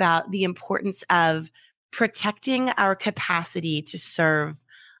talk about the importance of protecting our capacity to serve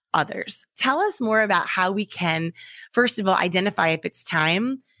others. Tell us more about how we can, first of all, identify if it's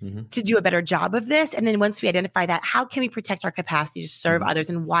time to do a better job of this. And then once we identify that, how can we protect our capacity to serve others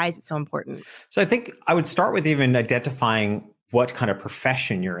and why is it so important? So I think I would start with even identifying what kind of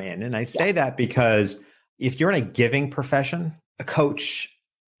profession you're in. And I say that because if you're in a giving profession, a coach,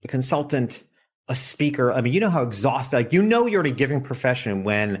 a consultant, a speaker, I mean, you know how exhausted, you're in a giving profession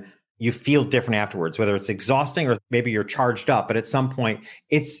when you feel different afterwards, whether it's exhausting or maybe you're charged up, but at some point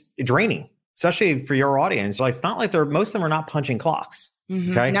it's draining, especially for your audience. Like, it's not like most of them are not punching clocks.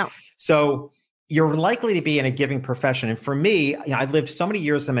 Okay. No. So you're likely to be in a giving profession. And for me, I lived so many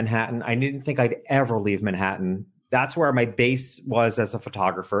years in Manhattan. I didn't think I'd ever leave Manhattan. That's where my base was as a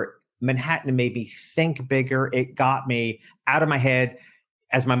photographer. Manhattan made me think bigger. It got me out of my head.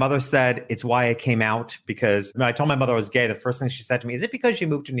 As my mother said, it's why I came out, because when I told my mother I was gay, the first thing she said to me, is it because you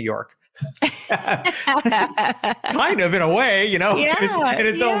moved to New York? Kind of, in a way, in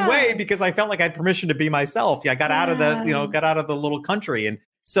its own way, because I felt like I had permission to be myself. I got out of the little country. And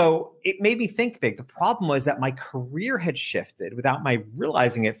so it made me think big. The problem was that my career had shifted without my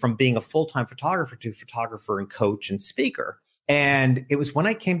realizing it, from being a full-time photographer to photographer and coach and speaker. And it was when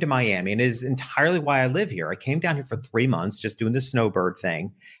I came to Miami, and it is entirely why I live here. I came down here for 3 months, just doing the snowbird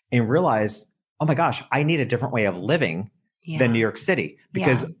thing, and realized, oh my gosh, I need a different way of living than New York City,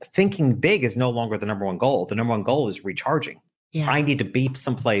 because thinking big is no longer the number one goal. The number one goal is recharging. I need to be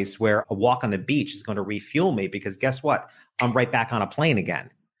someplace where a walk on the beach is going to refuel me, because guess what? I'm right back on a plane again.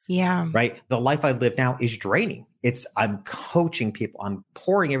 Yeah. Right. The life I live now is draining. I'm coaching people. I'm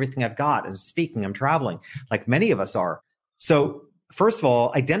pouring everything I've got. I'm speaking, I'm traveling, like many of us are. So first of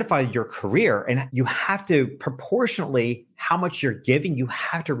all, identify your career, and you have to proportionally how much you're giving, you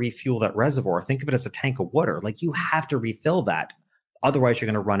have to refuel that reservoir. Think of it as a tank of water. Like you have to refill that. Otherwise, you're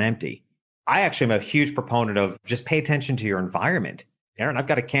going to run empty. I actually am a huge proponent of just pay attention to your environment. Aaron, I've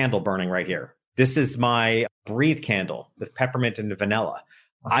got a candle burning right here. This is my Breathe candle with peppermint and vanilla.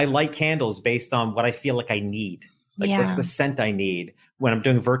 I light candles based on what I feel like I need. Like what's the scent I need? When I'm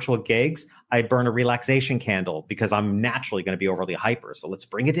doing virtual gigs, I burn a relaxation candle because I'm naturally going to be overly hyper. So let's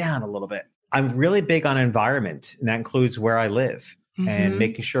bring it down a little bit. I'm really big on environment, and that includes where I live and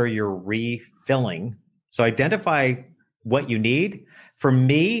making sure you're refilling. So identify what you need. For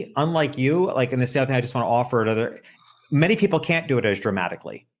me, unlike you, like, and this is the other thing I just want to offer to other, many people can't do it as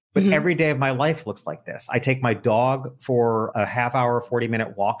dramatically, but every day of my life looks like this. I take my dog for a half hour,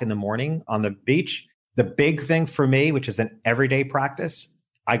 40-minute walk in the morning on the beach. The big thing for me, which is an everyday practice,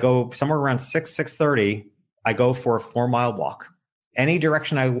 I go somewhere around 6:30, I go for a 4-mile walk. Any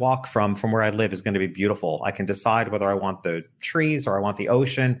direction I walk from where I live is going to be beautiful. I can decide whether I want the trees or I want the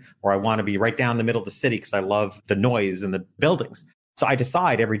ocean or I want to be right down the middle of the city because I love the noise and the buildings. So I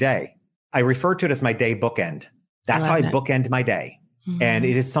decide every day. I refer to it as my day bookend. That's how I bookend my day. And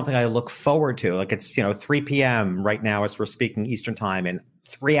it is something I look forward to. Like it's, 3 p.m. right now as we're speaking Eastern time, and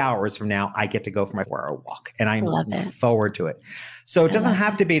 3 hours from now, I get to go for my 4-hour walk, and I'm looking forward to it. So it doesn't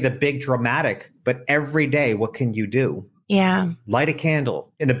have to be the big dramatic, but every day, what can you do? Yeah. Light a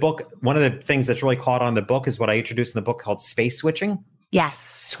candle. In the book, one of the things that's really caught on the book is what I introduced in the book called space switching. Yes.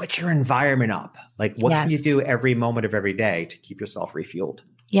 Switch your environment up. Like what can you do every moment of every day to keep yourself refueled?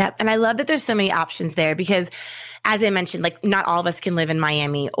 Yeah. And I love that there's so many options there because, as I mentioned, like not all of us can live in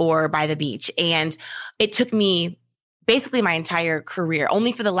Miami or by the beach. And it took me basically my entire career.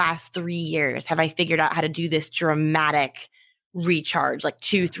 Only for the last 3 years have I figured out how to do this dramatic recharge, like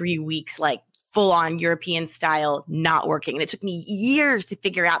 2-3 weeks, like full on European style, not working. And it took me years to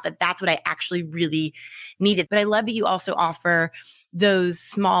figure out that that's what I actually really needed. But I love that you also offer those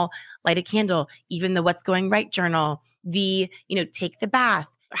small light a candle, even the what's going right journal, the, take the bath,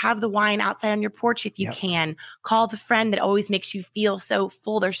 have the wine outside on your porch if you can, call the friend that always makes you feel so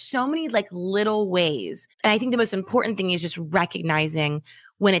full. There's so many like little ways. And I think the most important thing is just recognizing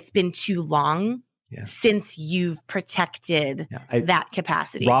when it's been too long since you've protected that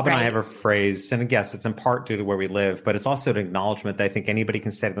capacity. Rob and I have a phrase, and I guess it's in part due to where we live, but it's also an acknowledgement that I think anybody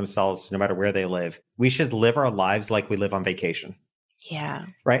can say to themselves, no matter where they live, we should live our lives like we live on vacation. Yeah.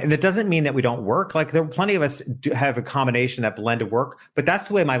 Right. And it doesn't mean that we don't work. Like there are plenty of us do have a combination that blend of work, but that's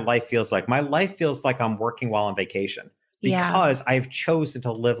the way my life feels like. My life feels like I'm working while on vacation because I've chosen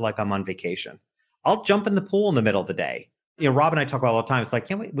to live like I'm on vacation. I'll jump in the pool in the middle of the day. Rob and I talk about all the time. It's like,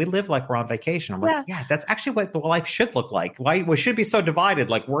 we live like we're on vacation. I'm like, that's actually what the life should look like. Why we should be so divided,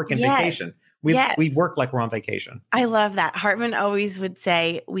 like work and vacation. We work like we're on vacation. I love that. Hartman always would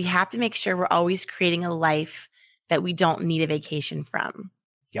say, we have to make sure we're always creating a life that we don't need a vacation from.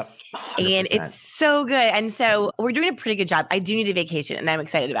 Yep. 100%. And it's so good. And so we're doing a pretty good job. I do need a vacation and I'm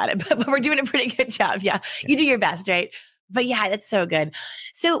excited about it, but we're doing a pretty good job. Yeah. You do your best, right? But yeah, that's so good.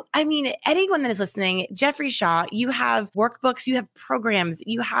 So, I mean, anyone that is listening, Jeffrey Shaw, you have workbooks, you have programs,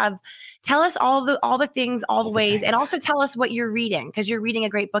 tell us all the things, all the ways, and also tell us what you're reading, because you're reading a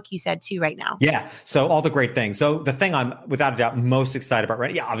great book, you said too, right now. Yeah. So all the great things. So the thing I'm without a doubt most excited about,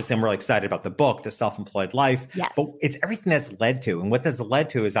 right? Yeah, obviously I'm really excited about the book, The Self-Employed Life, but it's everything that's led to. And what that's led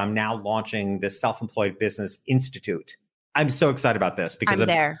to is I'm now launching the Self-Employed Business Institute. I'm so excited about this because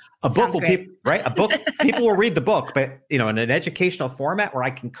a book will people will read the book, but in an educational format where I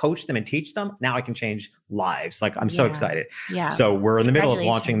can coach them and teach them, now I can change lives. Like I'm so excited. Yeah. So we're in the middle of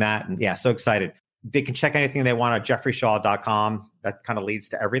launching that. And so excited. They can check anything they want at jeffreyshaw.com. That kind of leads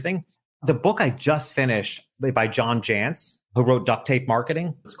to everything. The book I just finished by John Jantsch, who wrote Duct Tape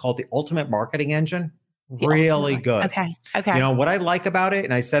Marketing. It's called The Ultimate Marketing Engine. Really good. Okay. What I like about it,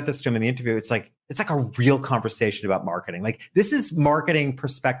 and I said this to him in the interview, it's like a real conversation about marketing. Like this is marketing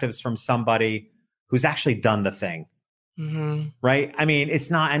perspectives from somebody who's actually done the thing. Right? I mean,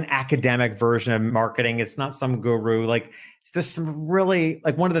 it's not an academic version of marketing. It's not some guru. Like there's some really,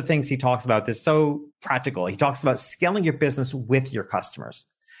 like one of the things he talks about that's so practical. He talks about scaling your business with your customers.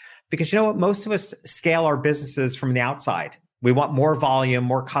 Because you know what? Most of us scale our businesses from the outside. We want more volume,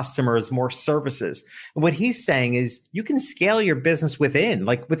 more customers, more services. And what he's saying is you can scale your business within,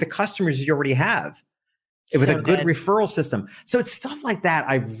 like with the customers you already have, with a good referral system. So it's stuff like that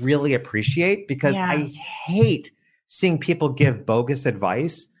I really appreciate because I hate seeing people give bogus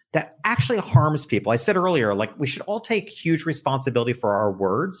advice that actually harms people. I said earlier, like we should all take huge responsibility for our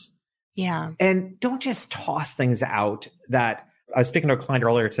words. Yeah. And don't just toss things out that I was speaking to a client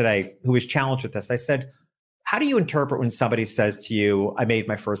earlier today who was challenged with this. I said, How do you interpret when somebody says to you, I made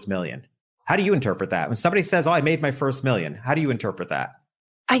my first million? How do you interpret that? When somebody says, oh, I made my first million, how do you interpret that?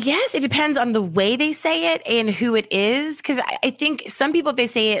 I guess it depends on the way they say it and who it is. Because I think some people, if they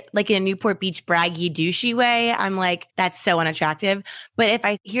say it like in a Newport Beach braggy, douchey way, I'm like, that's so unattractive. But if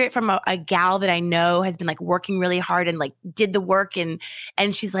I hear it from a gal that I know has been like working really hard and like did the work and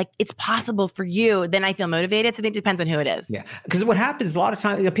she's like, it's possible for you, then I feel motivated. So I think it depends on who it is. Yeah. Because what happens a lot of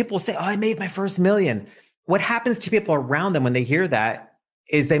times, people will say, oh, I made my first million. What happens to people around them when they hear that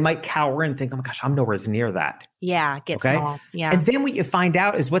is they might cower and think, oh my gosh, I'm nowhere near that. Yeah, get small. Yeah. And then what you find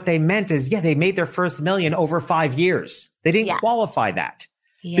out is what they meant is, they made their first million over 5 years. They didn't qualify that.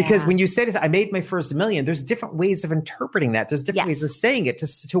 Yeah. Because when you say this, I made my first million, there's different ways of interpreting that. There's different ways of saying it.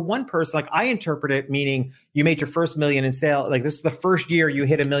 To one person, like I interpret it, meaning you made your first million in sales. Like this is the first year you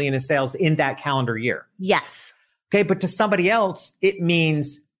hit $1 million in sales in that calendar year. Yes. Okay. But to somebody else, it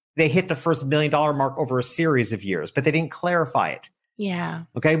means they hit the first $1 million mark over a series of years, but they didn't clarify it. Yeah.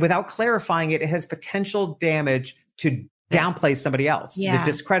 Okay. Without clarifying it, it has potential damage to downplay somebody else, to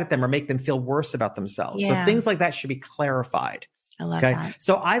discredit them or make them feel worse about themselves. So things like that should be clarified. I love that.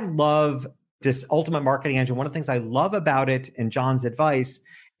 So I love this Ultimate Marketing Engine. One of the things I love about it and John's advice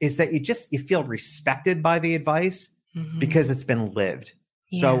is that you feel respected by the advice because it's been lived.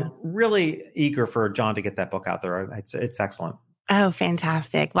 Yeah. So really eager for John to get that book out there. It's excellent. Oh,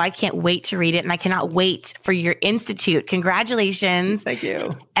 fantastic. Well, I can't wait to read it. And I cannot wait for your institute. Congratulations. Thank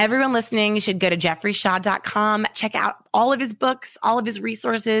you. Everyone listening should go to jeffreyshaw.com. Check out all of his books, all of his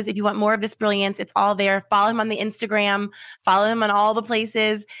resources. If you want more of this brilliance, it's all there. Follow him on the Instagram. Follow him on all the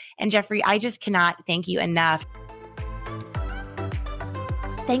places. And Jeffrey, I just cannot thank you enough.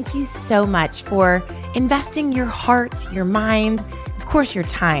 Thank you so much for investing your heart, your mind, of course, your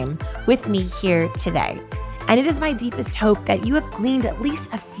time with me here today. And it is my deepest hope that you have gleaned at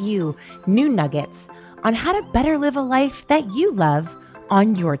least a few new nuggets on how to better live a life that you love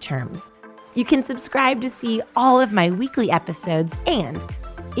on your terms. You can subscribe to see all of my weekly episodes. And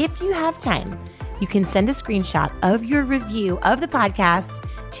if you have time, you can send a screenshot of your review of the podcast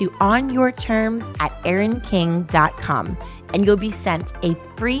to onyourterms@erinking.com. And you'll be sent a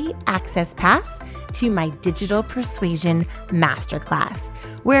free access pass to my Digital Persuasion Masterclass,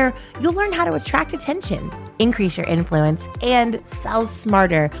 where you'll learn how to attract attention, increase your influence, and sell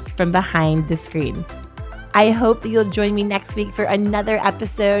smarter from behind the screen. I hope that you'll join me next week for another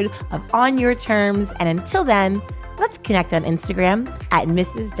episode of On Your Terms. And until then, let's connect on Instagram at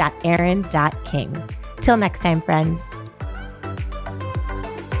mrs.erin.king. Till next time, friends.